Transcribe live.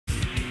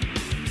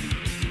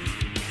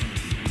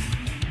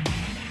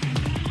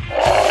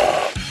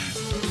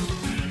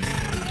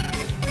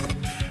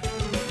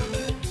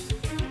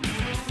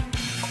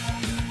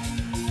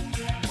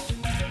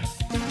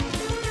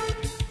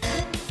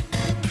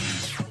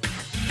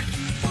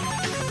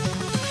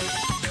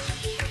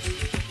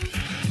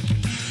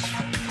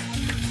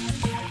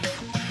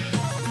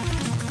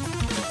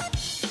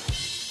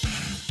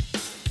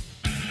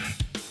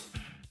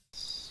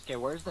Okay,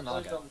 where's the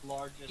Naga?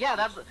 Yeah,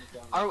 that's.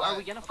 Are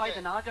we gonna Okay. fight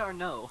the Naga or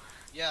no?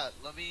 Yeah,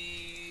 let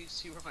me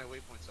see where my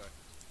waypoints are.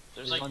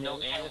 There's like no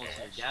animals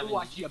here. Gavin, Ooh,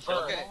 I did see you a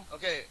kill bird. them Okay, all?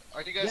 okay.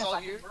 Are you guys Yes, all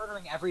I'm here?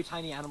 murdering every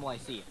tiny animal I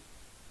see.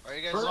 Are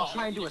you guys Birds all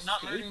trying here? to Not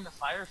escape? murdering the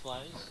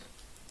fireflies.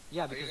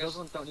 Yeah, you because guys- those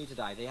ones don't need to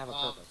die. They have a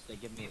purpose. They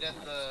give me meet at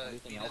life. the-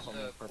 Everything meet else at only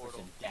the has purpose portal.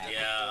 and death.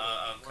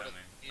 Yeah, I'm coming.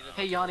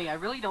 Hey Yanni, I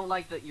really don't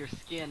like that your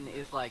skin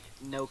is like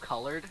no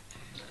colored.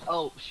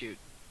 Oh shoot.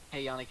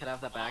 Hey Yanni, could I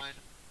have that back? Fine.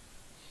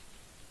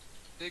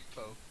 Big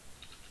poke.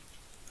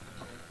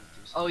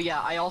 Oh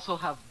yeah, I also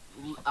have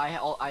I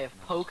have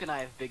poke and I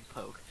have big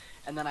poke,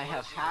 and then I What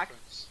have is the hack.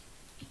 difference?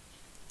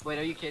 Wait,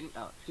 are you kidding?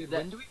 Oh, Dude, that,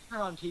 when do we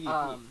turn on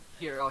PvP?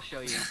 here I'll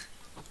show you.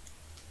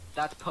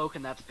 That's poke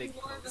and that's big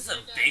poke. This is a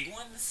big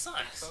one? This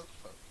sucks. Poke,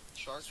 poke.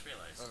 Shark? Just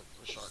realized.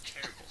 Oh, shark.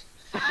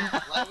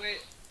 Terrible.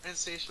 Lightweight,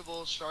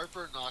 insatiable,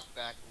 sharper,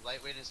 knockback.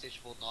 Lightweight,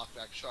 insatiable,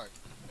 knockback, sharp.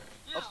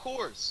 Of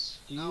course.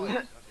 Do Now you- I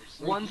understand.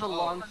 One's a Oh,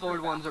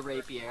 longsword, one's a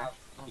rapier.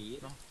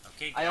 Speed?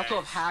 Okay, I also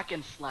have guys. hack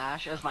and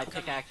slash as my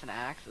pickaxe and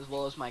axe, as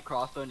well as my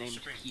crossbow named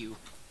Supreme. Q.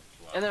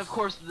 And then of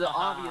course the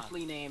Haha.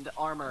 obviously named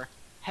armor,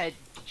 head,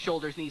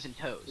 shoulders, knees, and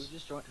toes.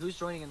 Who's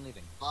joining and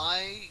leaving?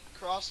 My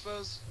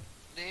crossbow's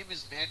name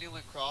is Manual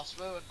and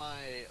Crossbow, and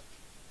my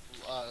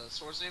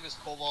sword's name is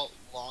Cobalt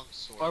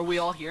Longsword. Are we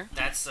all here?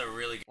 That's a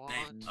really good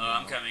name. One, Oh,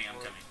 I'm coming, I'm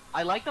coming.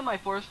 I like that my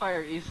forest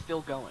fire is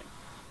still going.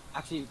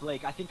 Actually,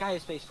 Blake, I think I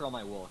have space for all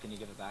my wool. Can you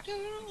give it back? I can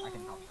probably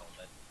hold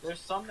it. There's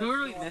some. Who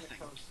are we that's missing?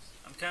 still on the coast.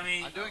 I'm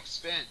coming. I'm doing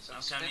spins.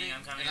 I'm spinning, coming,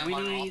 I'm coming. and We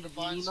I'm on need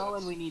Optifine, Nemo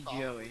and we it's need tough.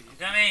 Joey. I'm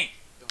coming.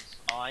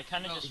 Oh, I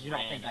kind of No, just you don't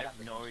ran. think I I have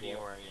have no the idea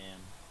floor? where I am.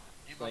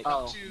 Nemo, Like, come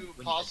oh, to when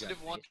you positive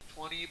adjust,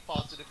 120,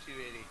 positive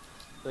 280.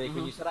 Blake,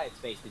 when Mhm. you said I had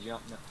space, did you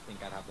not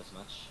think I'd have this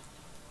much?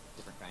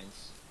 Different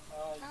kinds.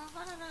 Yeah,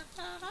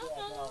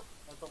 no,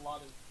 that's a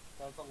lot of.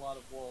 That's a lot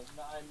of wool.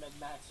 No, I'm at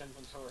max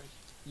inventory.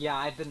 Yeah,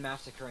 I've been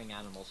massacring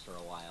animals for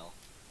a while.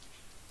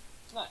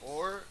 Nice.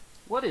 Or,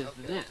 What is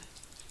Okay. this?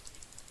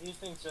 These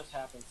things just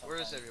happen sometimes.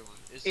 where is everyone?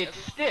 Is It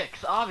everyone?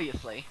 sticks,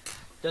 obviously.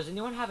 Does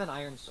anyone have an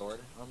iron sword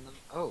on them?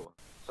 Oh,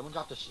 someone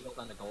dropped a shield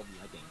and the gold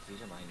leggings.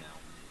 These are mine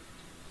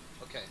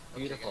now. Okay.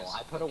 Beautiful. guys.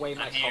 I put away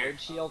my I'm here. colored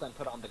shield and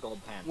put on the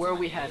gold pants. Where Am are I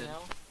we ready headed?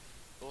 now?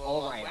 Well,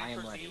 Alright, I'm I waiting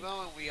am for ready.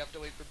 Nemo, and we have to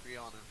wait for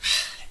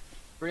Brianna.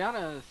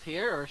 Brianna is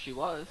here, or she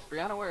was.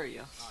 Brianna, where are you?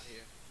 Not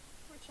here.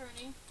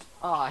 Returning.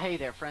 Aw, hey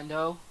there,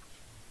 friendo.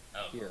 Oh.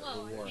 Here,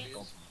 Hello, reward Jeez.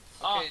 gold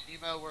Oh. Okay,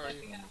 Nemo, where are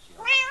pants. you? And the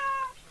shield.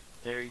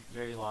 Very,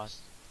 very lost.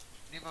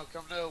 Nemo,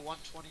 come to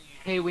 120.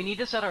 Hey, we need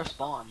to set our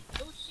spawn.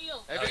 Oh,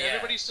 shield. yeah.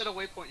 Everybody set a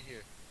waypoint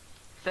here.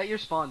 Set your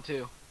spawn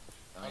too.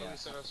 Oh, How do yeah. we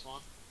set our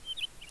spawn?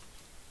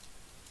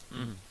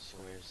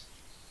 Swears.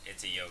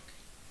 It's a yoke.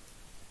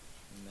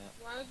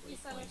 Why would we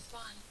set our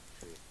spawn?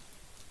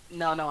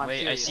 No, I'm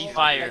Wait, serious. I see Set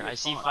fire. your I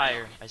see spawn.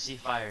 fire. I see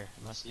fire.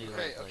 It must be the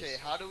Okay, right place. okay,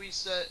 how do we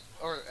set,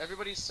 or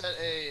everybody set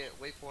a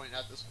waypoint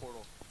at this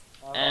portal?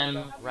 M,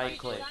 How How do right we do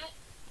click. that?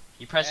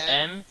 You press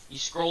M. M, you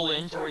scroll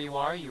in to where you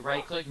are, you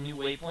right click, new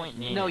waypoint,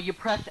 name No, it. you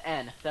press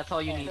N. That's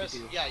all you You need to press-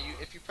 do. Yeah,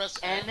 if you press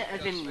N it as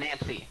goes in straight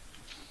Nancy.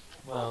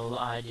 Well,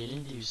 I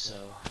didn't do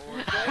so.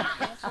 forward.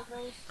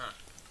 Those?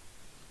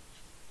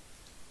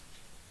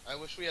 I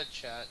wish we had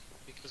chat,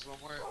 because when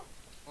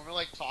we're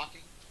like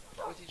talking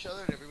with each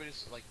other and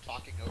everybody's like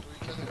talking over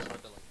each other, it's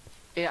hard to like.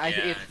 Yeah,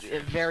 Yeah, it's true.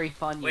 very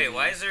fun. Wait, using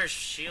why it. is there a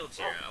shield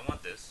here? I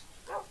want this.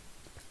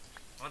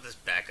 I want this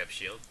backup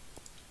shield.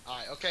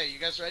 Alright, okay, you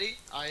guys ready?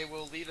 I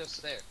will lead us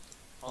there.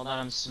 Hold on,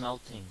 I'm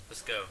smelting.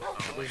 Let's go. Oh,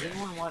 Does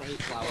anyone want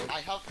 8 flowers? I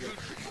have food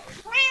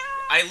for you.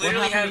 I What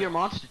literally happened to your have.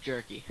 monster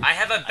jerky? I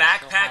have a still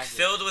backpack have it.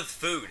 filled with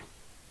food.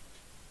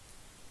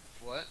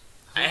 What?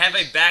 I have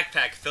a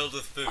backpack filled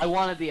with food. I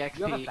wanted the XP.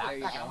 You have a There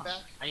you backpack? go.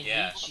 Back? I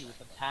Yeah. hate you with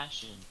a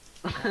passion.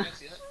 Can I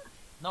see that?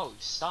 No,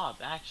 stop,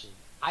 actually.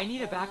 I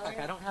need a backpack.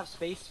 I don't have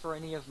space for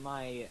any of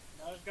my...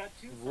 Now I've got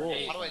two Wool.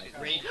 friends. How do I do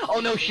that? Rafe, Oh,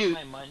 did no, you take shoot.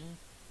 My mutton?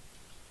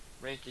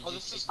 Rafe, did Oh, you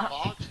this is take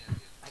bog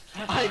champion. I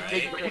can't I find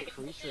think- bigger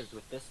creatures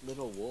with this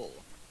little wool.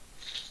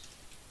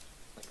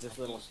 Like this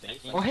little space.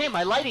 Oh hey,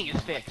 my lighting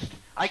is fixed.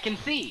 I can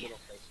see. Little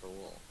space for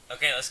wool.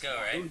 Okay, let's go,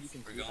 right? Ooh, you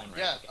can We're see going, them,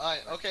 right? Yeah,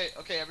 alright,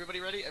 okay,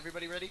 everybody ready?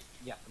 Everybody ready?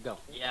 Yeah, go.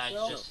 Yeah, I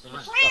just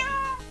finished.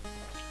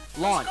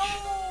 Launch.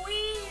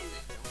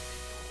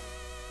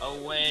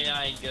 Away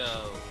I go.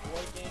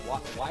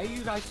 Why are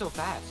you guys so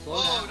fast? Slow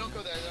Oh, down. don't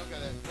go there, don't go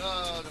there.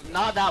 No, don't go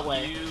Not that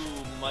way. You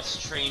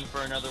must train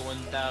for another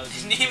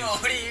 1,000. Nemo,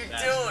 what are you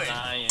That's doing? what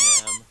I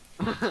am.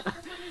 What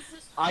is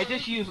this I for?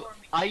 just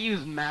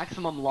use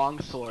maximum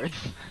long swords.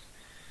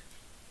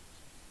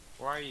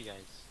 Where are you guys?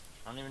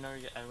 I don't even know where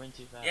you I went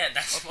too fast. Yeah,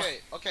 that's Okay,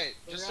 okay,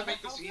 just to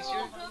make this easier,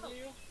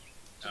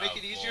 to make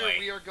it easier, boy.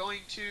 we are going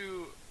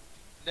to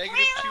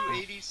negative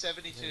 280,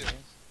 72.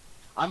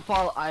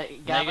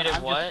 Gavin, Negative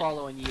I'm what? just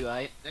following you,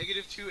 right?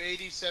 Negative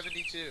 280,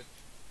 72.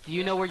 Do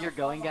you know where you're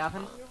going,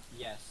 Gavin?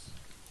 Yes.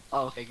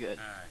 Oh, okay, good.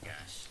 Oh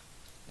gosh.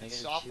 And Negative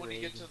stop when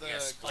you get 280. to the We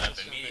got split up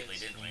cobblestone immediately,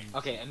 base. didn't we?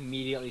 Okay,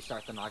 immediately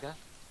start the Naga.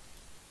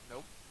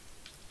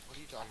 What are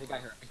you I talking think I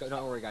about? heard.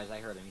 Don't worry, guys. I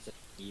heard him. He said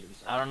he was.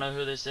 I don't know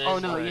who this is. Oh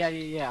no, but-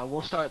 yeah.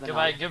 We'll start the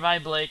Goodbye, night. goodbye,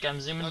 Blake.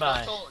 I'm zooming No,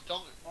 by. don't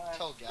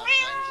tell Gavin that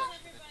he's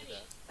actually gonna do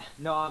that.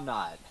 No, I'm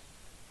not.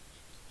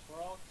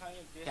 We're all kind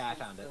of distant. Yeah, I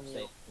found it. from Stay.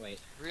 you. Wait.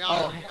 Rihanna,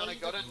 Oh.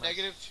 Rihanna, go to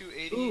negative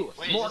 280. Ooh,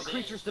 Wait, more is it-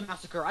 creatures to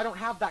massacre. I don't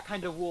have that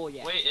kind of wool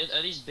yet. Wait,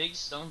 are these big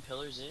stone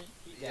pillars it?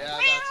 Yeah,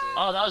 that's it.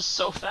 Oh, that was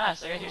so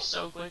fast. I got here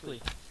so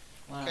quickly.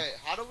 Wow. Okay,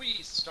 how do we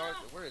start?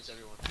 Where is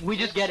everyone? We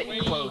just get it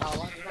close. Oh, I'm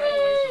away for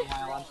a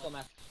while. I'm still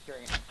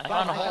massacring. I But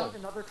found a I hole. found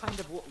another kind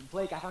of wool.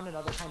 Blake, I found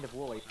another kind of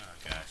wool. Oh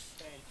gosh.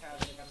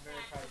 Fantastic. I'm very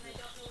proud of I you.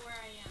 don't know where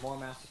I am. More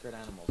massacred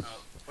animals.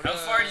 Oh. How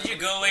far did you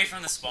go away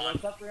from the spawn?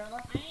 What's up,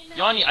 Rihanna? I know.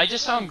 Yanni, I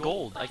just found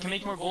gold. I can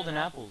make more golden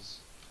apples.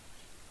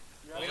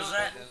 Rihanna, was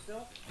that?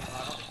 Still?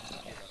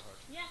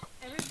 Yeah,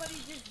 everybody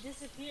just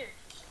disappeared.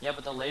 Yeah,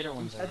 but the later You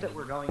ones are. said that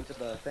we're going to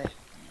the thing.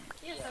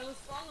 Yes, I was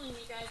following you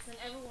guys, and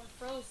everyone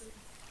froze, and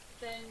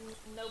then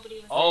nobody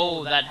was.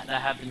 Oh, that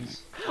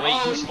happens. Wait, Oh,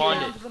 who yeah.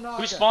 spawned it?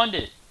 Who spawned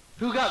it?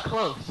 Who got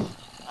close?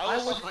 I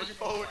was was- on my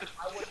phone.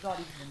 I was not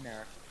even in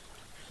there.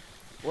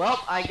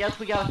 Well, I guess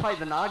we gotta fight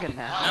the Noggin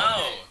now.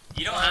 No,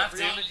 you don't have to.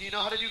 Rihanna, do you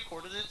know how to do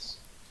coordinates?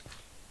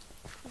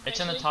 It's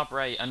in the top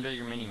right under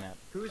your mini map.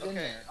 Who's in Okay,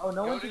 there? Oh,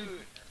 no go one to can.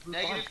 who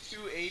negative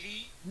spawned?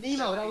 280.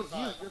 Nemo, that was you.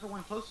 75. You're the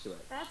one close to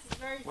it. That's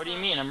very. What do you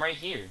far. mean? I'm right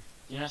here.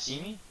 Do you not see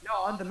me?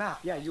 No, on the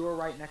map. Yeah, you were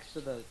right next to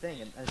the thing,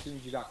 and as soon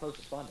as you got close,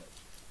 it spawned it.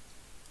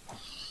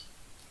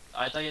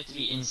 I thought you had to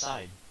be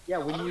inside. Yeah,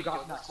 How when do you we got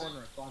go in that this way?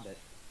 corner, it spawned it.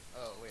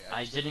 Oh wait.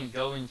 I didn't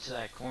go into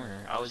that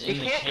corner. I was in It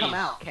the can't cave. come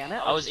out, can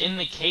it? I was in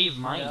the cave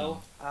mining.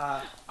 No.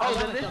 I Oh,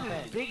 wanna then this jump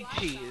is in. big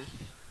cheese.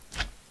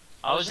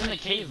 I was in the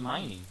cave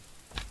mining.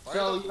 Why So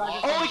are you the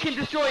guys- blocks- Oh, it can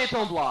destroy its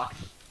own blocks.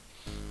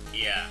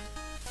 Yeah.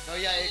 No,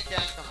 yeah, it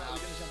can come Are we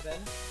out. gonna jump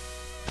in?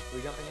 Are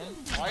we jumping in?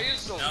 Why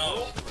is the No.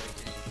 wall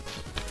breaking?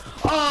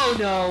 Oh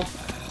no.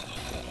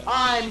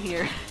 I'm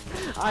here.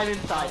 I'm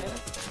inside it.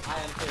 I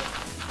am too.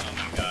 Oh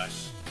my gosh.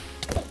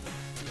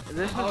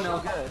 This is no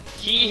good.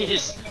 He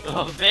is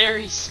a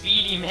very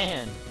speedy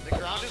man. The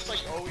ground is like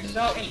always.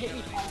 No, it hit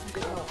me twice and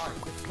did no harm.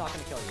 It's not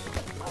gonna kill you.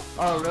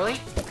 Oh really?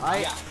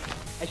 Yeah.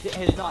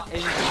 It's not.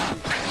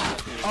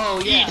 Oh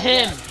Eat yeah.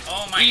 him!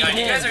 Oh my Eat god, you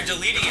him. guys are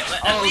deleting it.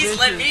 At Oh, least this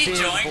let is me big,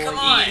 join, boy. come Eat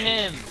on.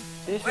 him!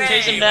 This Wait,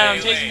 Chase him down,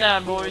 wait, chase him wait.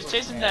 down, boys,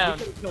 chase him We down.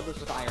 could have killed this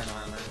with iron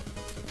armor.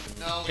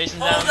 No. Chase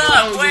him Hold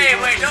down. up,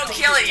 wait, don't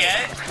kill it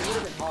yet. It would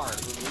have been hard.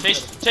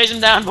 Chase him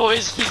down,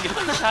 boys. He's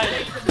going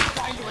inside.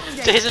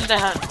 Chase him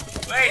down.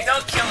 Wait,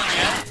 don't kill him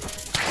yet.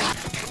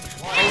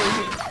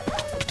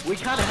 We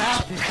kind of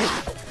have to.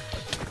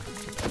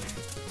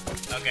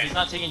 Okay. He's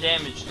not taking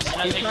damage. He's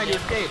not He's taking trying to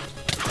damage. escape.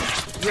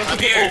 You have Up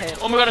to here. get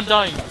Oh my god, I'm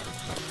dying.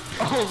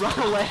 Oh, run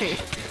away.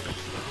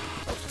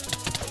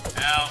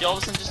 Ow. He all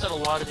of a sudden just did a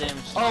lot of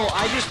damage. Oh,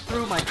 I just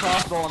threw my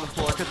crossbow on the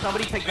floor because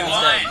somebody picked We that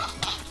won. up.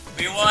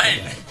 We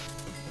won.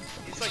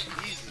 He's like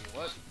easy.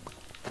 What?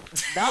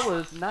 That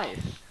was nice.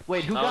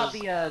 Wait, who That got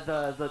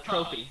was- the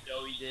trophy?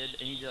 Joey did,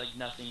 and he did like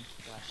nothing.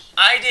 Gosh.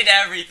 I did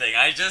everything.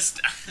 I just.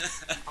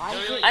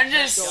 I I'm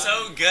just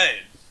so good.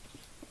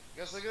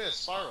 Guys, look at this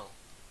spiral.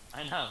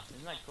 I know.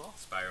 Isn't that cool?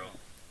 Spiral.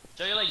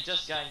 Joey like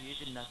just got here,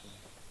 he did nothing.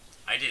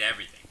 I did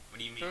everything. What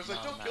do you So mean? it's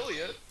like, No, don't not kill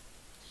yet.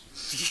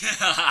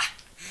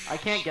 I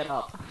can't get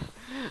up.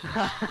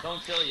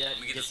 Don't kill it yet. Let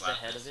me He get gets this the lap.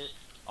 head of it.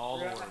 All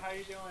the Rihanna, work. how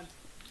you doing?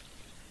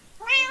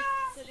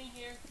 Sitting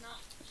here, not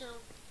sure.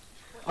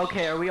 What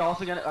Okay, are we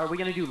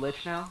gonna do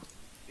Lich now?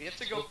 You have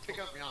to go pick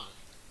up Rihanna.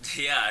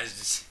 Yeah, I was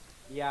just.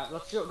 Yeah,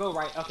 let's go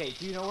right. Okay,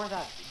 do you know where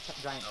that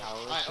giant tower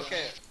is? Alright,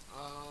 okay.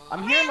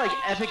 I'm hearing like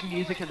epic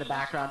music in the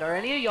background. Are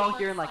any of y'all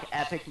hearing like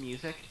epic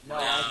music? No.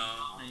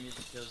 My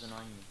music feels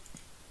annoying me.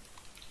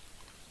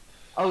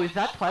 Oh, is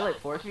that Twilight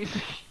Forest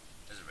music?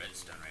 There's a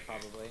redstone right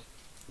here. Probably.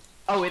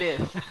 Oh, it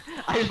is.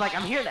 I was like,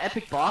 I'm hearing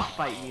epic boss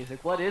fight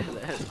music. What is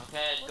this?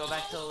 Okay, go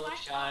back to the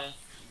Lich guy.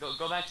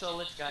 Go back to the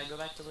Lich guy. Go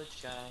back to the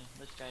Lich guy.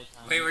 Lich guy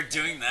time. Wait, we're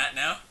doing that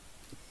now?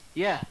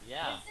 Yeah.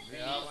 Yeah.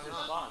 Yeah, why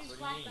not? Boss,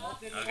 what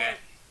do you mean? Okay.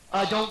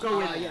 Don't go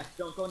in there. Yeah,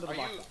 don't go into the Are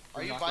box.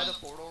 you by the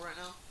portal right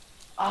now?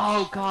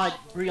 Oh god,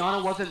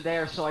 Brianna wasn't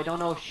there, so I don't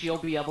know if she'll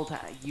be able to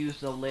use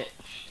the Lich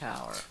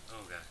Tower. Oh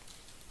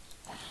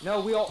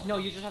god. No,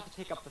 you just have to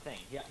pick up the thing.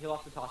 He'll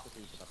have to toss it to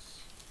each of us.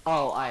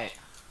 Oh, I.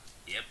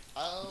 Yep.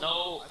 Oh, No, I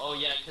oh thought-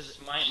 yeah, cause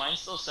mine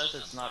still says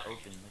it's not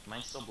open. Like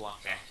mine's still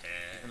blocked off.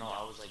 Even though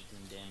I was like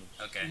doing damage.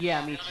 Okay.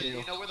 Yeah, me Do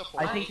you too. know where the I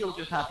portal think is? you'll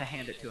just have to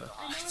hand it to us.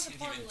 I know I where the didn't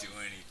portal even is. do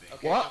anything.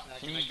 Okay, What? back,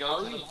 Can back. you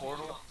go to the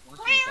portal?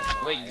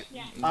 Wait, Wait,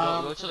 Yeah.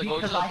 go to the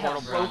because I have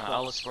portal, Brown. slow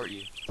I'll escort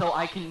you. So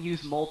I can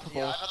use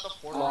multiple. Yeah, I'm at the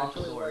portal. Long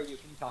actually, sword. where you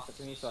can toss it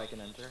to me so I can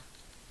enter.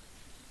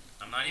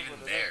 I'm not even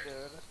there.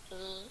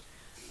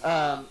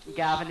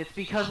 Gavin, it's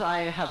because I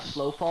have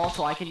slow fall,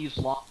 so I can use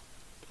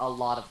a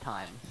lot of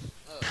times.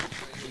 Oh,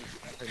 right here.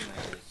 Pretty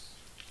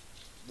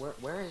nice.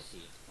 Where is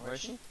he? Where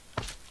is she?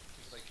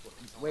 He's like,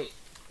 Wait,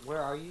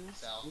 where are you?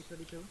 South.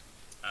 U32?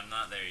 I'm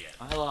not there yet.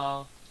 Oh,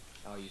 hello.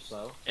 Oh, you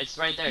slow? It's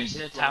right there. You see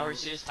the tower?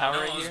 See this tower No,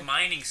 right I was here?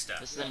 mining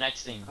stuff. This is the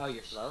next thing. Oh,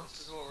 you're slow?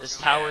 This is what we're This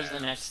going tower is Yeah,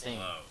 the next thing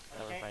Slow. that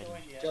I we're can't fighting. go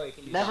in yet. Joey,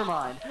 can you Never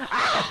mind.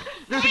 Ah!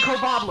 There's a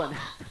koboblin!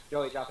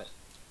 Joey, drop it.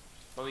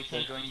 But we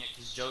can't go in yet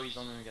because Joey's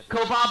only gonna get the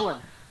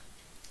Koboblin!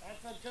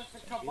 That's just a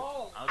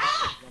cabal.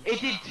 It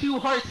did 2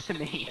 hearts to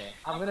me. Okay,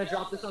 I'm gonna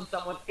drop this on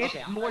someone. It's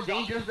Okay, I'm more gonna drop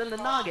dangerous than the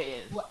Naga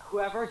is.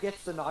 Whoever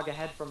gets the Naga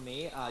head from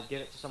me,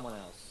 give it to someone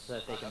else so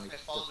that they can. Okay,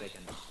 follow me.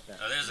 There.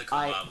 Oh, there's a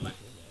I- Koboblin.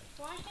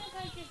 Why can't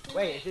I just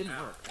Wait, it didn't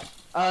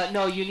work.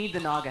 No, you need the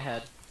Naga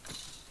head.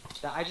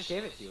 I just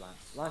gave it to you, Lance.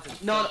 Lance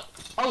is- No,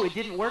 oh, it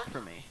didn't work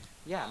for me.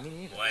 Yeah, me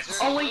neither. What?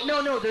 Oh wait,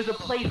 no, there's a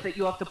place that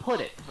you have to put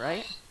it,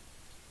 right?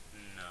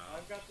 No.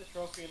 I've got the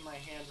trophy in my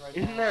hand right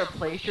now. Isn't there a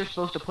place you're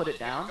supposed to put it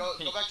down? Go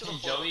back to the Can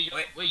floor. Joey go?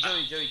 Wait, Wait,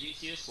 Joey, do you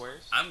see the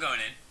squares? I'm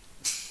going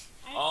in.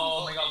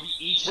 Oh my god, we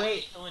each have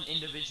Wait. to kill an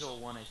individual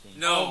one, I think.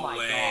 No Oh my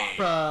way.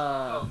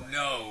 Bruh.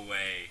 No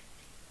way.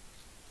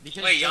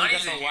 Because Wait, Joey Yanni's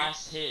got in the here?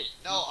 last hit.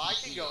 No, I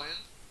can go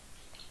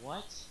in.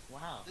 What?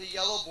 Wow. The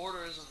yellow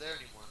border isn't there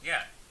anymore.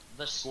 Yeah.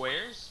 The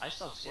squares? I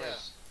still have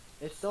squares.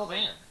 It's still Wait,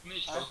 there. give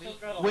me the I've trophy.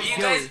 still got a Wait, You lot.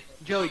 guys-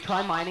 Joey,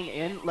 try mining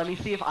in. Let me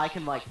see if I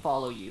can like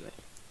follow you.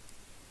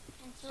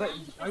 But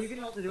are you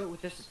gonna be able to do it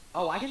with this?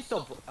 Oh, I can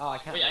still. Oh, I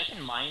can't. Wait, I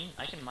can mine.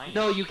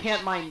 No, you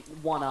can't mine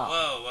one up.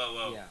 Whoa, whoa,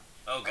 whoa. Yeah.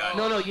 Oh god.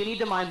 No, you need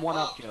to mine one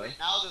up, Oh, Joey. wait,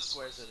 now the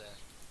squares are there.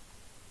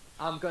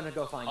 I'm gonna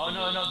go find. Oh you.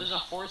 no, there's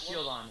a force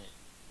field on it.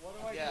 What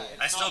do I Yeah, do?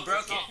 it's I still not, broke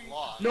it's not it.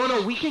 blocked.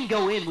 No, we can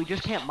go in. We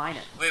just can't mine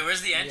it. Wait,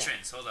 where's the Yeah.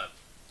 entrance? Hold up.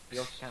 You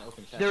also can't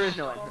open chests. There is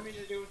no What do you want entrance.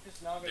 me to do with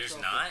this Naga There's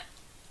trophy? not?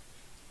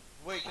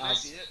 Wait, can I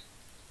see it?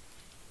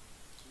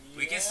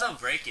 We can Yes. still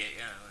break it,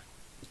 yeah.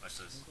 Watch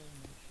this.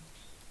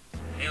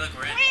 Hey, look,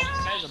 we're in.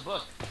 This guy's a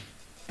book.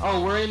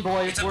 Oh, we're in,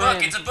 boys. It's a we're book,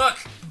 in. it's a book!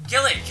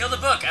 Kill it! Kill the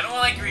book! I don't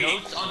like reading.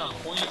 Notes on a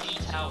pointy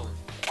tower.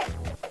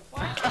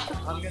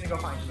 I'm gonna go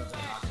find another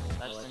knock.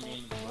 That's the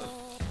name of the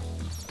book.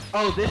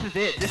 Oh, this is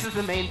it. This is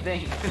the main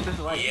thing. This is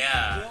like.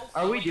 Yeah,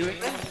 Are we doing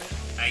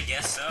this? I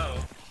guess so.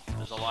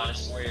 There's a lot of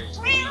squares.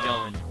 Where are we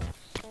going?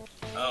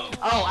 Oh,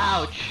 Oh,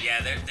 ouch.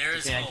 yeah,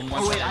 there's. Okay, I can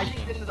Oh wait, I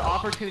think this is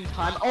opportune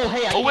time. Oh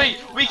hey, I Oh wait,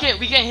 we can't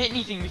hit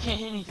anything. We can't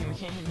hit anything.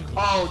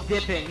 Oh,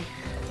 dipping.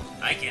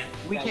 I can.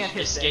 We can't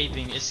hit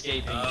Escaping.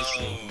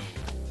 Oh.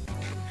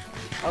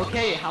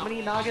 Okay, how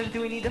many Nagas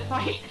do we need to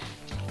fight?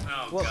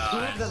 Oh, Well, two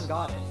God. of them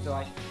got it, so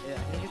I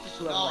think it's just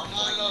whoever. No,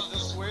 got no, it. the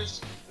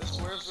squares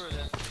were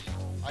there.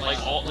 I Like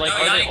got- all, like No,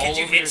 are Yanni, they could all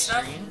you over hit your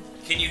stuff? screen?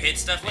 Can you hit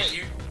stuff in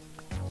here?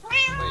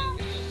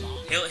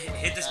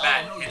 Hit this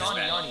bat. Oh, no, Hit this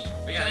bat. Yanni. Are you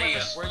Yeah, talking there you about the go.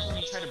 squares when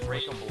you try to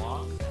break a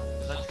block?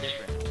 'Cause that's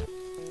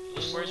different.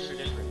 The squares are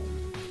different.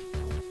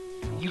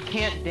 You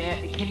can't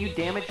can you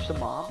damage the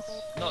mobs?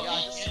 No, Yeah,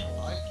 you can't.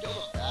 I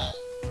killed a bat.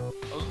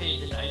 Okay,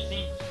 then I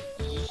think.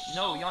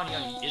 No, Yanni,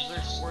 is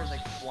there squares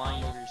like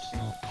flying over your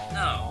screen? Oh,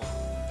 No.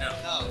 No.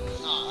 No,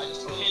 it's not. I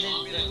just killed Okay, a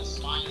zombie then- that was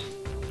spawning.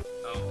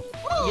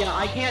 Oh. Yeah,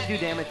 I can't do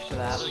damage to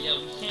that. So yeah,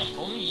 we can't.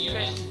 Only you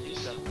guys can do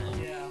stuff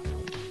then. Yeah.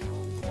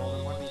 Well,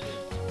 then what do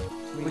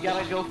we do? We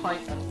gotta go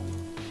fight.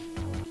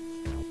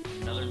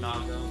 Another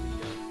Naga.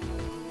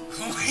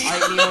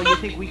 Alright, Nemo, you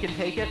think we can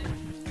take it?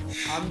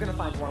 I'm gonna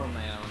find one on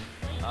my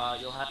own.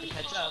 You'll have to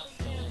catch up.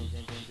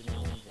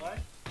 What?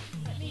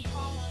 Let me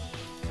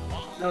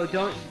follow. No,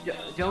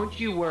 don't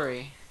you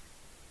worry.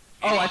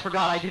 Oh, I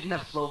forgot I didn't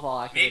have slow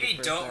fall activated. Maybe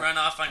for a don't sec. run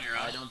off on your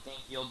I own. don't think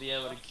you'll be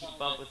able to keep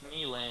up with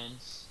me,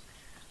 Lance.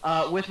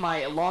 With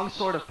my long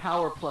sword of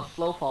power plus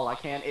slow fall, I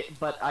can.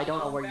 But I don't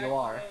know where you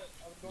are.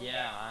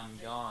 Yeah, I'm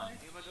gone.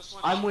 Nima just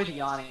went I'm with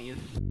Yanni.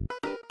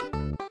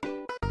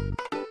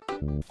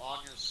 on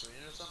your screen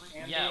or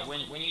something. Yeah,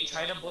 when you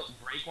try to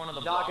break one of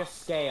the Naga blocks,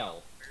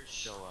 scale. squares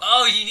show up.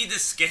 Oh, you need the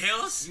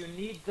scales? You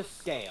need the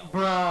scale.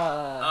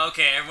 Bruh.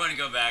 Okay, everyone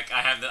go back.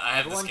 I have the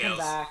Everyone scales.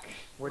 come back.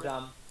 We're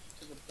done.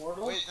 To the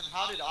portal? Wait, then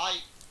how did I?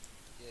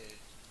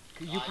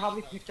 Yeah. You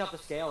probably picked up a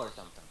scale or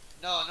something.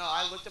 No,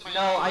 I looked at my. No,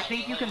 I inventory,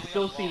 think you I can only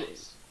still have see.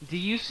 blocks. Do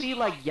you see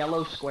like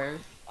yellow squares?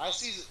 I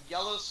see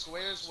yellow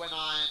squares when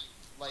I'm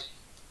like.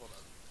 Hold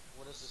on.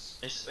 What is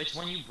this? It's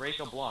when you break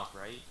a block,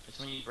 right? It's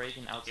when you break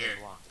an outside Here,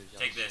 block. There's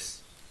Take yellow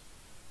this.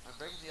 I'm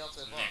breaking the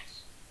outside Nick.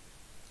 blocks.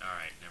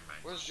 Alright, never mind.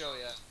 Where's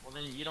Joey at? squares. Well,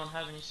 then you don't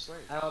have any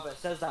squares. I know, but it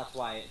says that's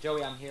why.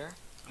 Joey, I'm here.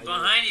 I'm Are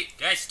you- behind you.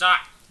 Guys, stop.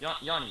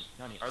 Yanni,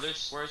 are there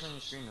squares on your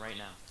screen right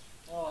now?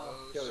 Oh,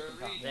 Oh, Joey, sir,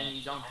 come talk. Then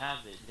you don't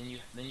have it. Then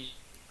you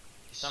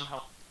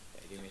somehow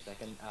Okay, give me a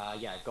second.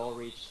 Yeah, goal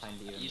reach, time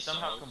to even. you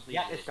somehow completed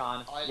Yeah, it's it.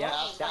 gone. I Yeah,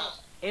 passed that,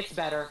 it. it's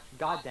better.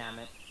 God damn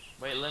it.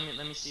 Wait, let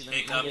me see. Let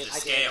Pick me up did- the I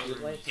did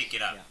scale. it. Pick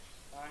it up. Yeah.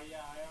 yeah,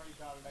 I already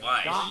got it.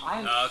 Why? God, I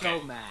am Oh, okay.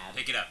 so mad.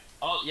 Pick it up.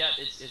 Oh yeah,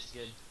 it's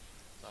good.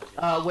 It's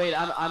all good. Wait,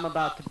 I'm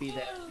about to be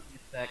there. Give me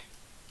a sec.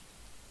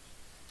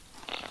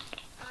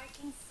 I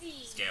can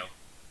see. Scale.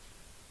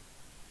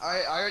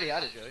 I already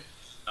had it, Joey.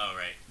 Oh,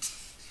 right.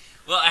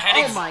 Well, I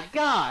had Oh my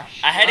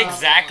gosh. I had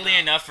exactly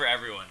enough for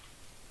everyone.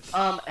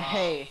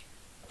 Hey.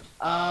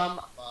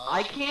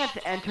 I can't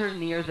enter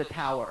near the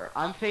tower.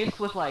 I'm faced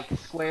with like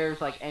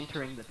squares like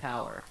entering the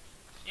tower.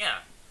 Yeah.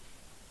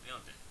 We all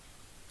did.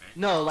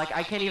 No, like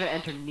I can't even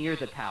enter near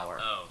the tower.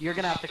 Oh. You're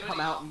gonna have to come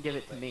out and give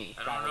it to me.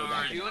 I don't know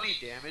where Do you do any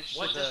damage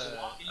What to does the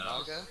walking Oh.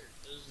 Naga?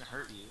 doesn't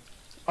hurt you?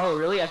 Oh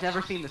really? I've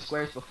never seen the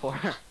squares before.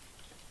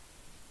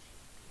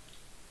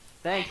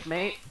 Thanks,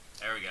 mate.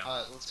 There we go.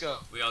 Alright, let's go.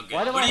 We all good.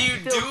 Why do What I are you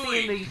still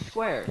see doing? these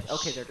squares?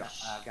 Okay, they're gone.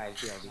 Guys,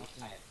 BRB,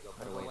 I have to go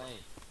put away away.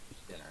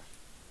 dinner.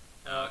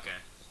 Oh, okay.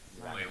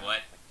 Wait, what?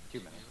 2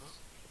 minutes.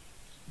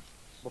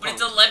 But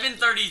it's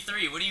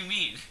 11:33. What do you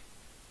mean?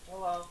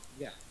 Hello.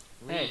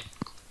 Hey,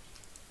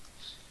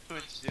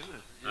 What you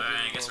doing? You Alright,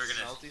 doing I guess a we're little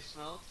gonna- Salty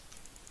smell?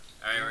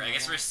 Alright, I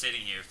guess we're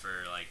sitting here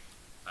for like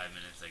 5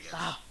 minutes. I guess.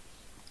 Stop.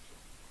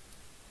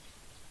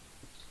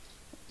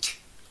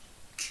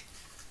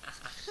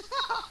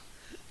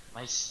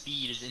 My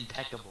speed is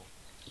impeccable.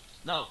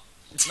 No,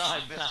 no,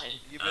 I'm not.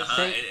 You missed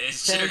Uh-huh. it. It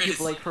sure thank you, is.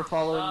 Blake, for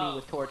following Oh. me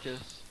with torches.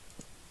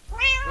 Wait,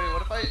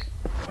 what if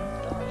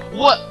I...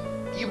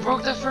 What? You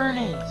broke the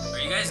furnace. Are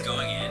you guys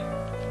going in?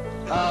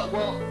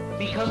 Well,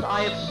 because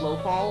I have slow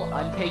fall,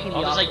 I'm taking the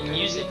Oh, there's, like,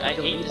 opportunity music. to I hate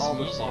delete this all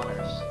the music.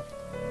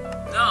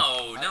 spawners.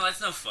 No, that's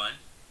no fun.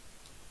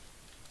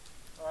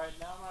 Alright,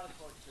 now I'm out of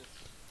torches.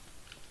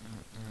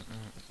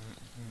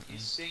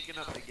 He's stinking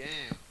up the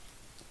game.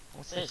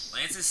 What's this?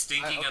 Lance is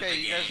stinking up Okay, the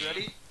you game. guys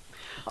ready?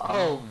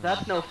 Oh,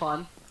 that's no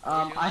fun.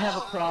 I have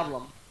a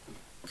problem.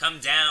 Come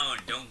down.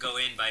 Don't go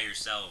in by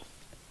yourself.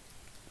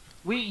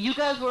 You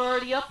guys were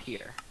already up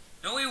here.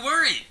 No, we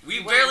weren't. We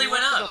Wait, barely we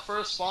went to up. the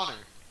first spawner.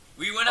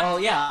 We went up. Oh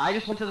yeah, I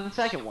just went to the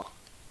second one.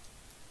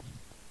 Oh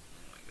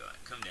my god.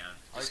 Come down.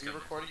 Are Just you come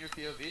recording your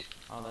POV?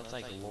 Oh, that's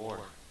like lore.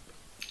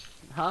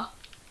 Huh?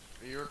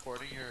 Are you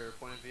recording your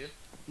point of view?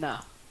 No.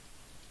 down.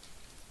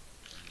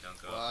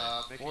 Don't go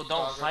up Making Well,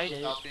 don't progress fight it.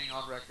 without being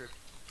on record.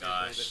 there.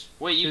 Gosh.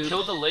 Wait, you Dude.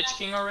 killed the Lich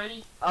King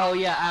already? Oh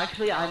yeah,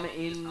 actually I'm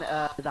in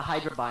the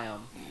Hydra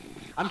biome.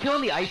 I'm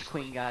killing the Ice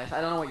Queen, guys.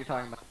 I don't know what you're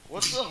talking about.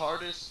 What's the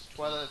hardest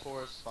Twilight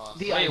Forest boss?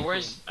 The Wait, Ice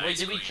where's? Queen. Wait,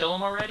 did we Ice kill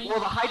him already? Well,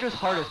 the Hydra's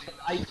hardest, but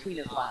the Ice Queen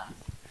is last.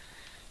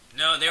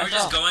 No, they were I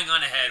just thought- going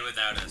on ahead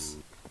without us.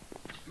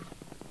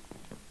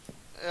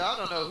 I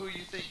don't know who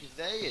you think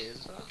they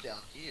is, but I'm down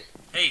here.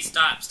 Hey,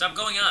 stop. Stop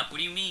going up. What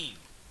do you mean?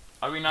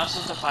 Are we not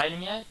supposed to fight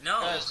him yet?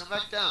 No. Guys, come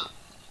back down.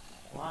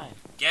 Why?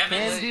 Can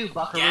Gavin's, do,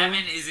 Buckaroo.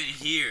 Gavin isn't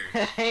here.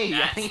 Hey,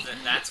 That's, Yanni.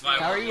 that's why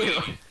How we're are you?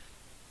 waiting.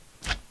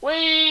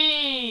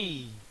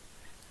 Whee!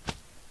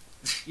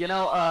 You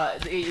know,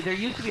 there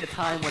used to be a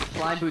time when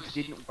slime boots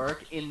didn't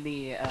work in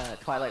the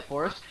Twilight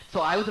Forest,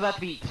 so I was about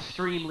to be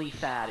extremely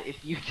sad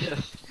if you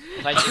just.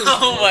 If I do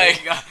Oh my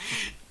god.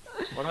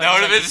 What That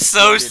would've been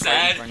so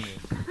exploded right in sad. front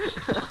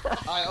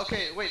of you?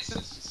 Okay, wait.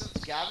 Since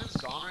Gavin's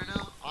gone right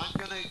now, I'm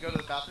gonna go to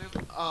the bathroom.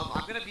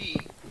 I'm gonna be.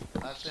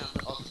 Actually,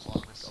 I'll just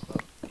lock myself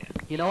up.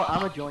 You know what?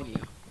 I'm gonna join you.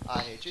 I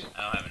hate you.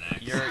 I don't have an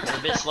axe. You're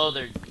a bit slow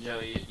there,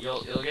 Joey.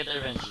 You'll get there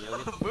eventually.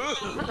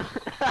 Move!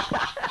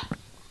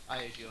 I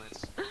hate you,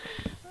 Lance.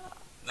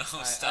 No,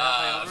 Alright, stop.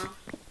 I have my own room.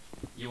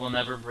 You will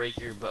never break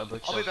your I'll be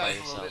bookshelf by back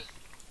in a little yourself.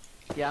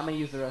 bit. Yeah, I'm gonna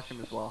use the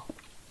restroom as well.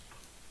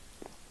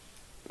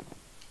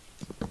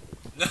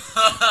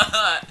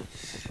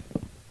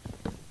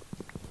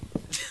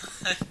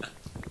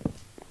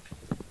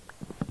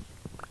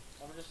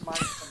 I'm just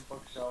mining some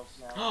bookshelves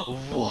now.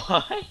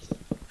 What?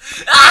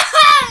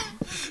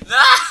 No!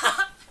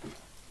 I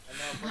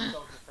know,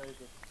 bookshelves are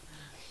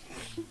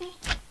crazy.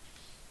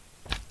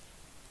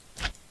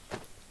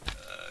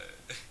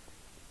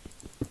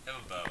 Have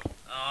a bow.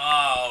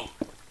 Oh!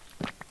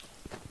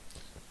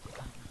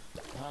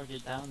 How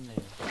get down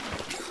there?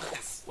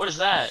 What is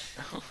that?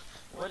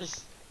 What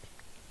is?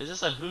 Is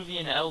this a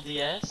Hoovian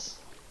LDS?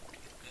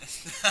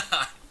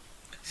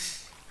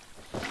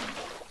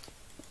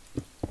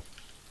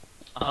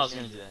 Oh, I was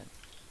gonna do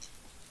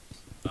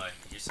that. Oh,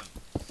 here's some.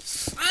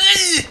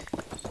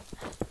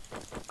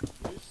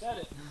 You said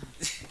it.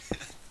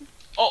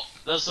 Oh,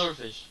 that's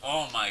swordfish.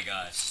 Oh my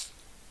gosh.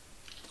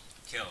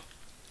 Kill.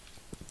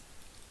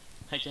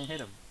 I can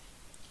hit him.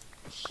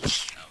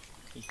 No.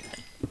 He's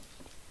dead.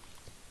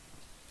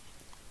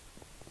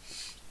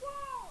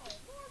 Whoa,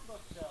 more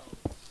bookshelves.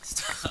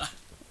 Stop.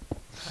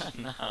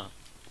 No.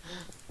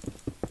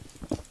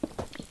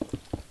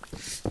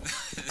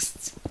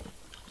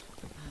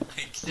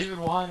 Stupid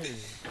water.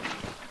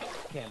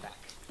 Okay, I'm back.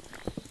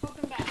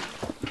 Welcome back.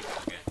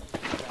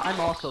 I'm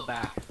also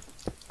back.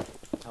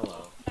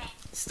 Hello.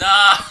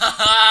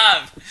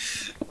 Stop!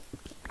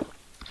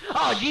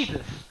 Oh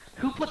Jesus!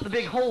 Who put the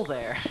big hole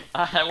there?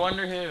 I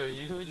wonder who.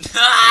 You would do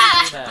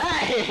Ah! that.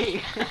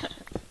 Hey!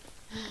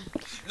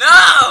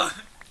 No!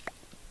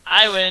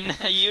 I win.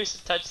 You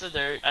touch the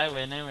dirt. I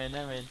win. I win.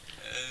 I win.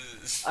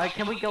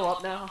 Can we go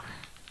up now?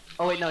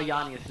 Oh wait, no,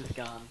 Yannius is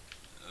gone.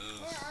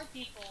 Where are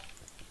people?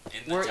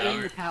 In the We're tower.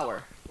 in the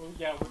tower. Well,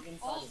 yeah, we're inside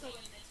Also of in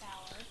it. the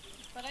tower,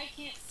 but I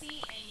can't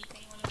see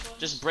anything when I'm going.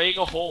 Just break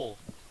a hole.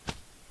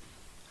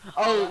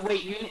 Oh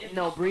wait,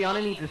 no,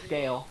 Brianna needs a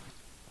scale.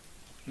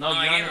 No, Oh,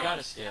 I you gave never her got one.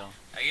 a scale.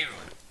 I gave her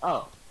one.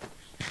 Oh.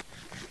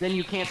 Then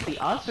you can't see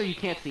us, or you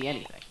can't see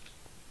anything.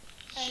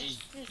 She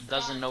It's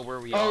doesn't dark. know where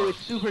we Oh, are. it's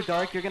super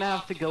dark. You're gonna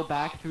have to go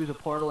back through the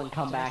portal and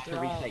come back to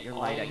reset your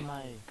lighting.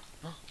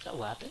 Is that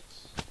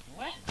lapis?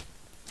 What?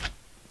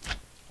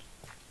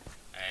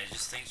 I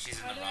just think she's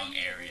in Why the do I wrong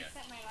need to area.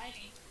 reset my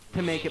lighting?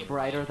 To make it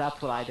brighter,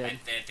 that's what I I did.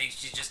 think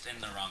she's just in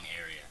the wrong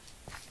area.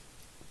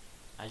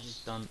 I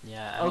just don't.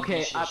 Yeah. I don't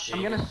Okay, think she'll I'm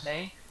shade gonna us.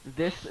 say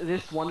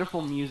This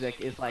wonderful music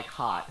is like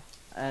hot.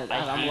 And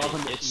I'm hate loving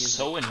it. this It's music.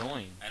 so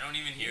annoying. I don't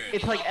even hear it.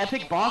 It's like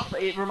epic boss.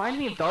 It reminds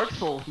me of Dark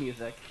Souls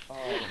music. Oh,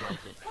 I don't like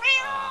it.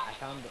 I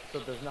found so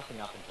there's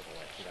nothing up until the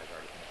list. You guys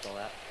already finished all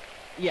that.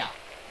 Yeah.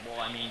 Well,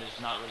 I mean,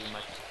 there's not really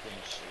much to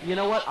finish. You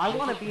know what? I This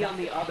want is to be on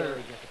the definitely other.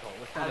 very difficult.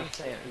 Let's side not of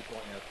say stairs. people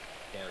are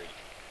scary.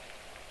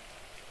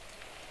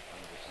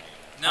 I'm just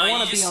saying. No, I you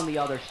want to be just on the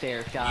other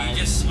stairs, you guys.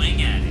 just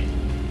swing at it.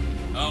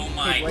 Oh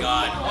my Wait,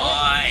 god,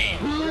 why?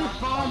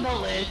 Who's on the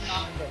lich?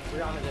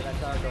 We're on it.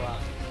 That's our go out.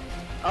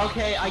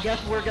 Okay, I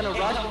guess we're gonna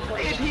rush.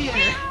 It's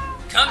here.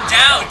 Come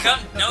down, come.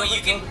 No,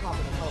 you can.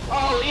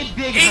 Oh, it's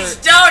big It's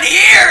hurt. down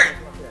here.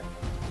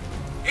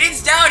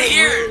 It's down It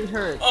here. really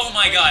hurt. Oh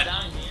my god.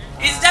 Down here?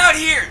 It's down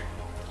here.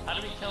 How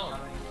do we kill him?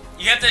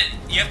 You have to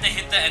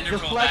hit the ender pearl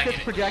Deflect back its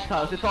in it.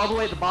 projectiles. It's all the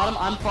way at the bottom.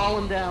 I'm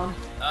falling down.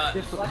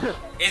 It's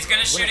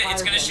gonna shoot it.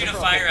 It's gonna shoot a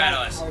fire at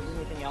us.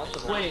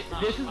 Wait,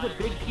 this is the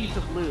big piece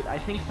of loot. I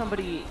think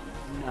somebody.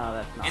 No,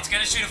 that's not. It's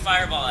gonna shoot a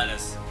fireball at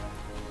us.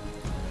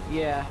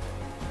 Yeah.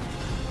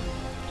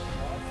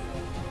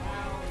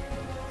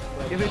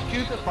 If it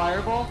shoots a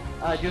fireball,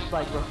 just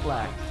like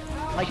reflect,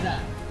 like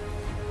that.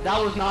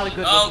 That was not a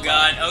good. Oh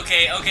reflect. god.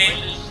 Okay. Wait,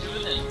 Okay. there's two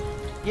of them.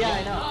 Yeah,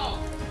 I know.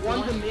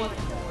 One's a mid. The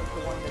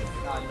one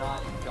that's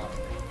not jump.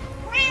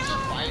 You guys are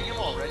fighting him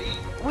already?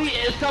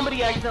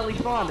 Somebody accidentally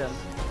spawned him.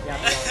 Yeah.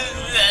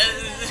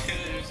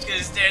 Just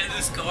gonna stand in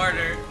this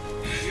corner.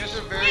 You guys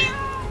are very.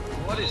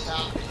 What is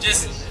happening?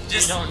 Just.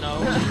 We don't know.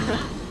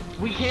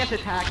 We can't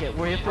attack it.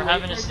 We're We're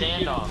having a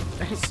standoff.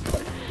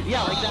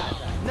 Yeah, like that.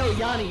 No,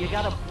 Yanni, you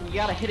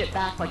gotta hit it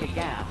back like a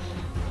gas.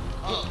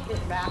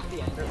 Hit back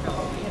the ender. No,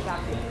 hit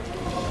back the ender.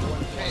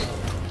 Hey,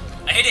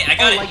 I hit it. I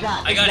got oh, it. like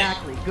that. I got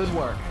exactly. Good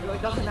work.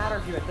 It doesn't matter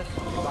if you hit this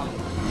one.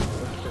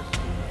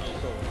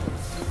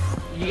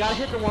 You gotta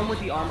hit the one with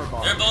the armor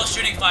bar. it. They're both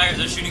shooting fire.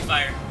 They're shooting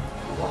fire.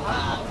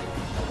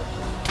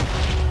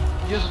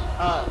 Just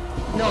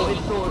no,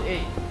 it's so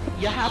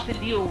you have to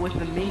deal with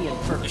the minion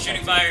They're first.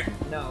 shooting fire.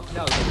 No,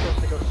 you're supposed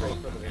to go straight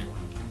for the big one.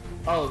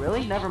 Oh,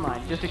 really? Never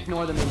mind. Just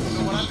ignore the so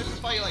minion. what happens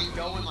if I like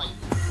go and like?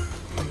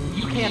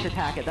 You can't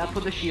attack it. That's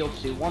what the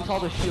shields do. Once all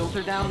the shields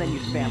are down, then you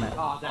spam it.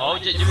 Oh,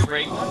 did we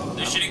break one?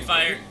 They're shooting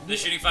fire. They're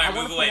shooting fire.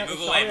 Move away. Move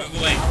away. Move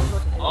away.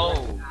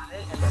 Oh.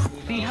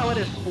 See how it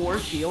has 4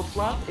 shields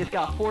left? It's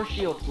got 4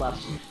 shields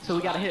left. So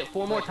we gotta hit it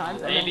 4 more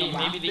times. And then the Maybe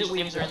last these bit we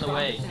things are in the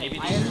way. Maybe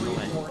these are in the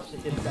way.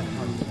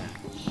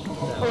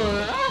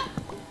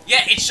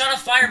 Yeah, it shot a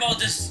fireball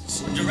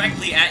just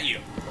directly at you.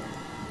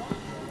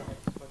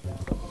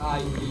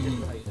 You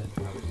didn't place it.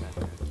 I was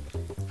mad.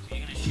 You're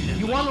gonna shoot it.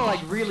 You wanna like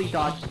really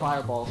dodge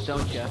fireballs,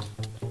 don't you?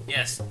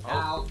 Yes.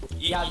 Ow.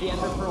 Yeah, the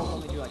ender pearls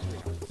only do like 3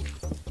 hearts.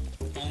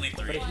 Only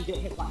But 3. if you get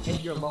hit by,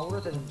 if you're lower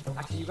than,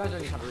 actually you guys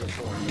already have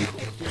reinforced.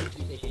 As soon as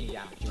you take any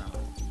damage, you're out.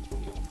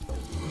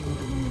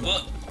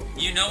 Well,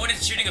 you know when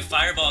it's shooting a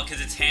fireball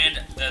because its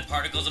hand, the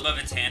particles above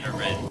its hand are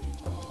red. Or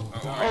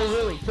Oh, orange.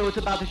 really? So it's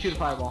about to shoot a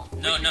fireball.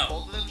 No, no.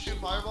 Both of them shoot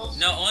fireballs?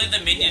 No, only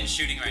the minion's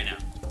shooting right now.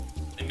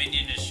 The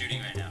minion is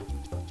shooting right now.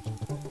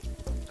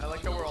 I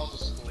like how we're all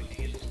just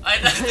clicking it. I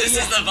thought this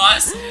is the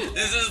boss.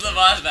 This is the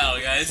boss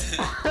battle, guys.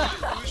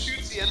 Who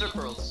shoots the ender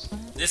pearls?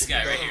 This guy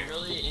right It's a here.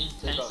 really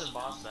intensive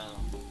boss battle.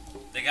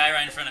 The guy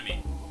right in front of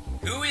me.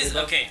 Who is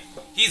okay?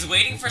 He's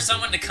waiting for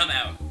someone to come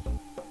out.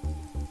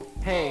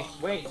 Hey,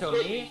 Wait, so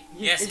me?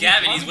 Yes, Is he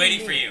Gavin. He's targeting waiting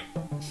me? for you.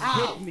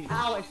 Ow! Hit me.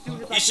 Ow! As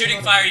soon as I He's came shooting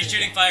out fire. of He's the-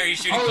 shooting fire. He's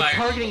shooting oh, it's fire.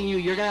 targeting you.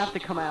 You're gonna have to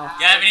come out.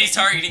 Gavin, he's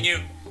targeting you.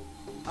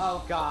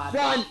 Oh god.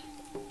 Run!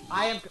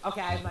 I am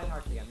okay. I have 9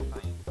 hearts again. We're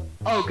fine.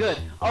 Oh, good.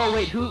 Oh,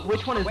 wait,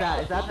 which one is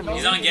that? Is that the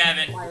He's minion? on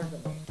Gavin. Fires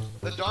at me.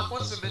 The dark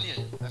one's a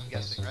minion, I'm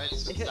guessing, right?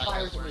 Since If it that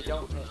fires guy's at me,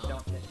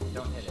 wearing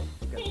don't hit it.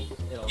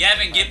 Because it'll-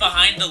 Gavin, get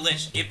behind the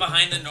lich. Get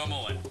behind the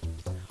normal one.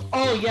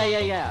 Oh,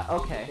 yeah.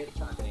 Okay. It's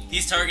targeting me.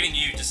 He's targeting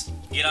you. Just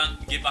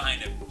get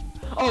behind him.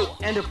 Oh,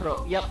 Ender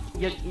Pearl. Yep.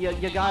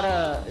 You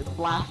gotta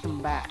blast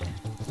him back.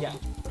 Yeah.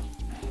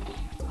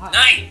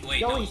 Nine. Wait.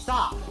 Joey, No.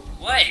 stop.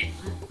 What? I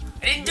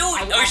didn't do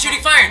it. I Oh, you're shooting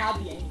I fire. had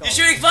the angle. You're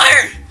shooting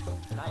fire.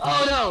 Nice.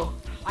 Oh, no.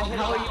 I hit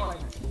How it are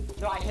back.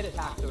 No, I hit it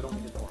back, so it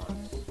only did 4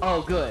 hearts.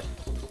 Oh, good.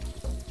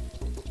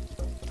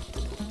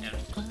 Yeah.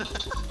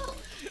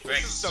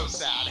 This is so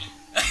sad.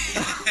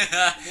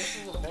 This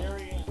is a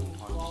very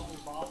involving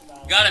boss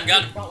battle. Got him.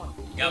 Got him. Got one.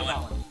 Got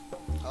Got one.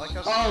 I like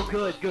how Oh,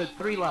 good.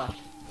 3 left.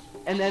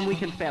 And then we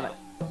can spam it.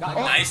 Got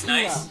Oh, one. Nice, 2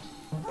 nice.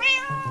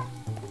 left.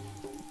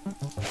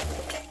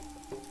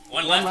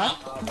 One One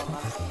left. left.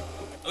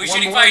 Oh, he's One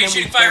shooting more, fire. and He's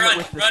then we shooting fire. spam it Run.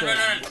 with the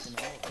Run. thing.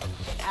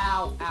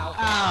 Ow.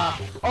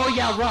 Ah. Oh,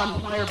 yeah,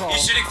 run. Fireball.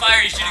 He's shooting fire.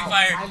 He's shooting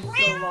fire. I'm so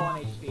low on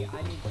HP.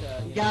 I need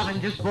to.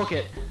 Gavin, just book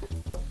it.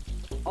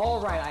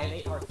 Alright, I have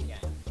 8 hearts again.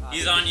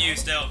 He's on you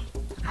still.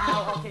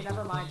 Ow, okay,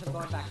 never mind. I'm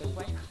going back this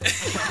way.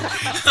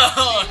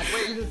 Oh,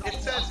 Wait,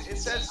 it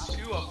says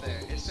 2 up there.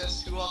 It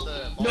says 2 on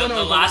the. No, the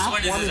no, last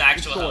one is his the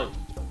actual sword. health.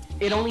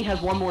 It only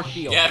has 1 more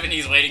shield. Gavin,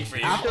 he's waiting for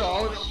you. After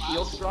all of its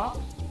shields drop,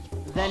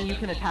 then you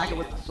can attack it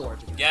with the sword.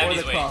 Yeah, or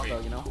he's the waiting for crossbow,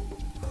 you. you know?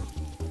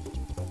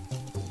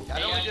 I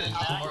Hey, only guys, did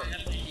half a I heart.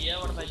 have an idea.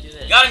 What if I do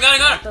this? Got him.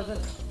 That doesn't.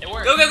 It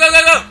worked. Go.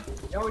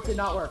 No, it did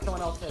not work.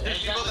 Someone else did.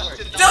 People that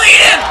did not-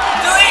 Delete him!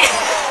 Delete him!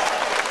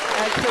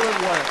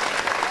 Excellent work.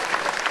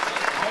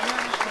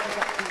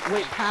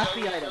 Wait, pass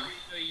the item.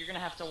 So you're gonna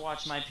have to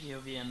watch my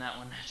POV in that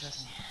one,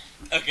 trust me.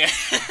 Okay.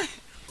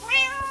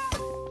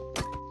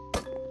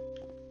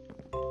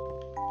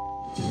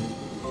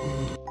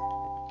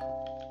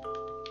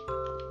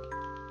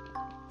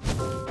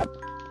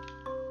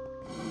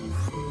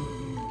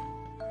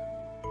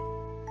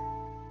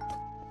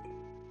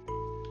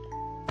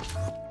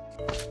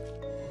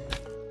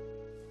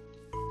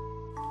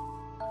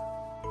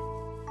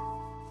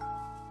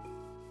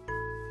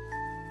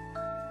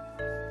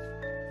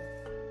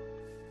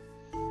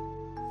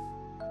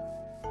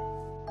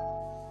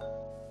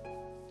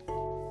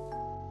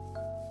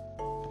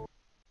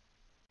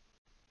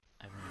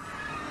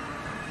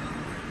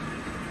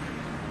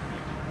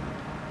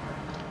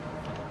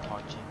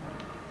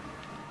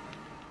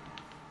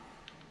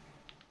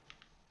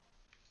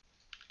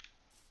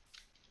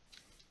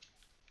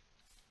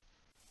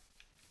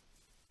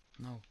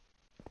 No.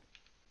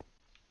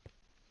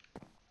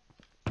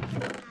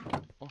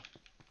 Oh.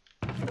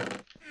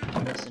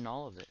 I'm missing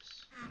all of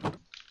this.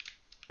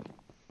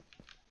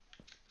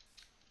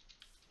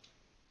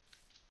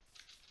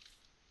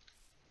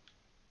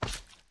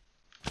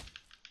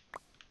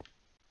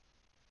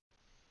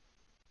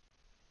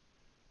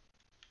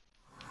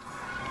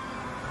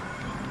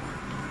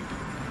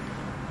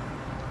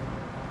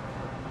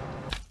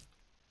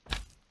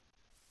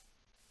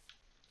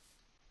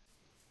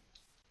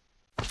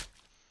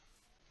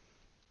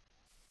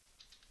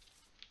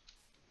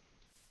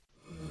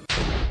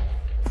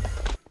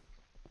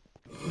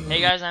 Hey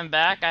guys, I'm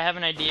back. I have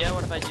an idea.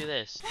 What if I do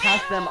this?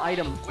 Pass them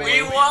items, We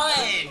Blake. won!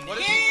 What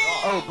did you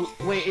draw? Oh,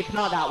 wait, it's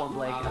not that one,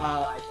 Blake.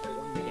 I should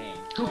won the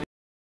game.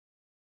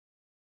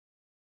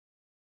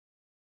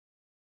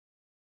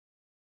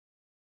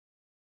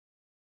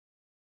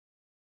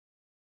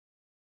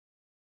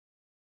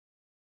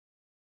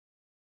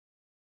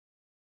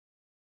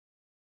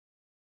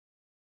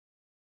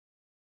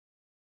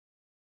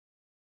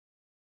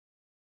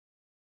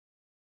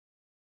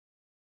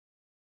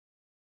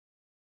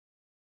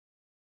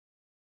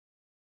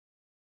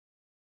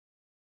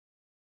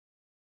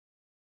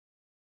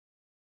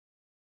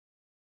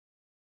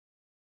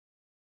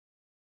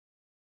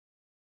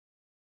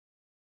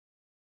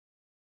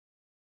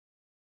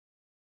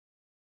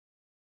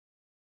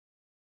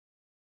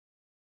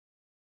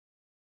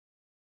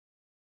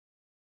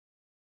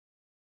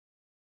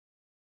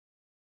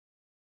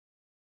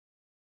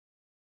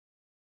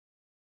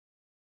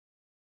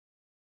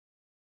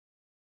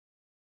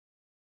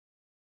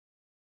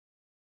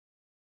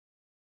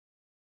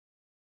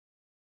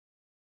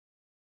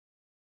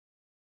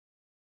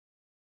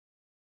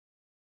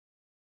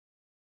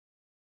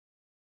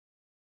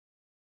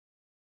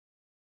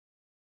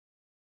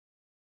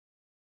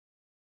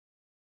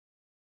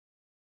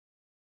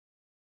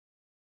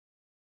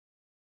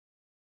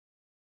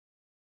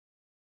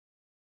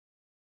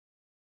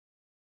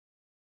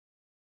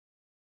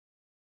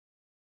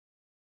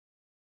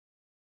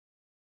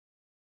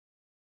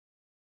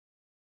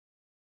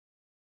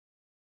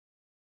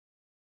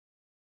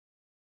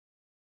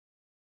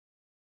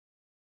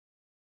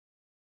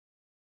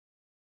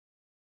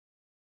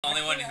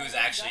 Only one who's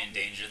actually in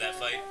danger that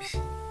fight.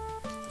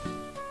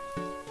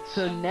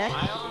 So next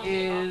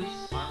is...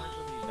 Armors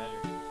would be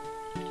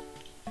better.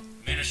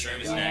 Ministry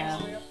was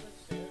next.